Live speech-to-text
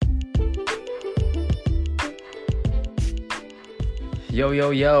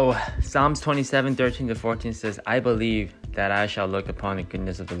Yo. Psalms 27:13-14 says, I believe that I shall look upon the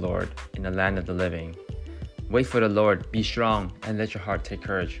goodness of the Lord in the land of the living. Wait for the Lord, be strong, and let your heart take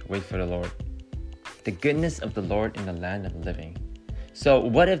courage. Wait for the Lord. The goodness of the Lord in the land of the living. So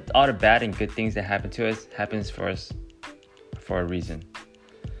what if all the bad and good things that happen to us happens for us for a reason?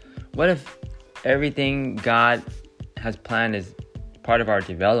 What if everything God has planned is part of our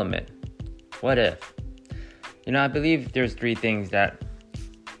development? What if? I believe there's 3 things that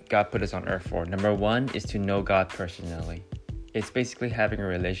God put us on earth for. Number 1 is to know God personally. It's basically having a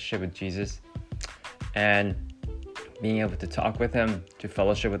relationship with Jesus and being able to talk with Him, to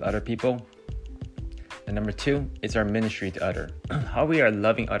fellowship with other people. And number 2 is our ministry to others. How we are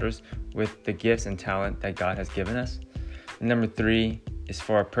loving others with the gifts and talent that God has given us. And number 3 is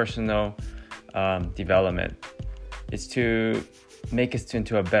for our personal development. It's to make us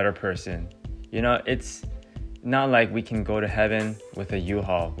into a better person. It's not like we can go to heaven with a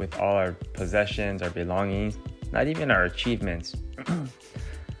U-Haul, with all our possessions, our belongings, not even our achievements.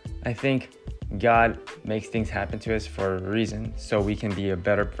 I think God makes things happen to us for a reason, so we can be a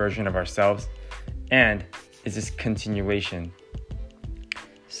better version of ourselves, and it's this continuation.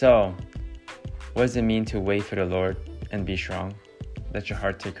 So, what does it mean to wait for the Lord and be strong? Let your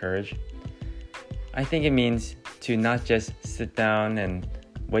heart take courage. I think it means to not just sit down and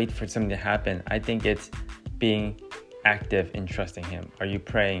wait for something to happen. I think it's being active in trusting Him. Are you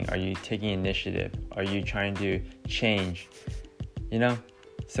praying? Are you taking initiative? Are you trying to change?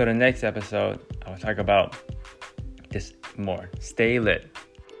 So the next episode, I'll talk about this more. Stay lit.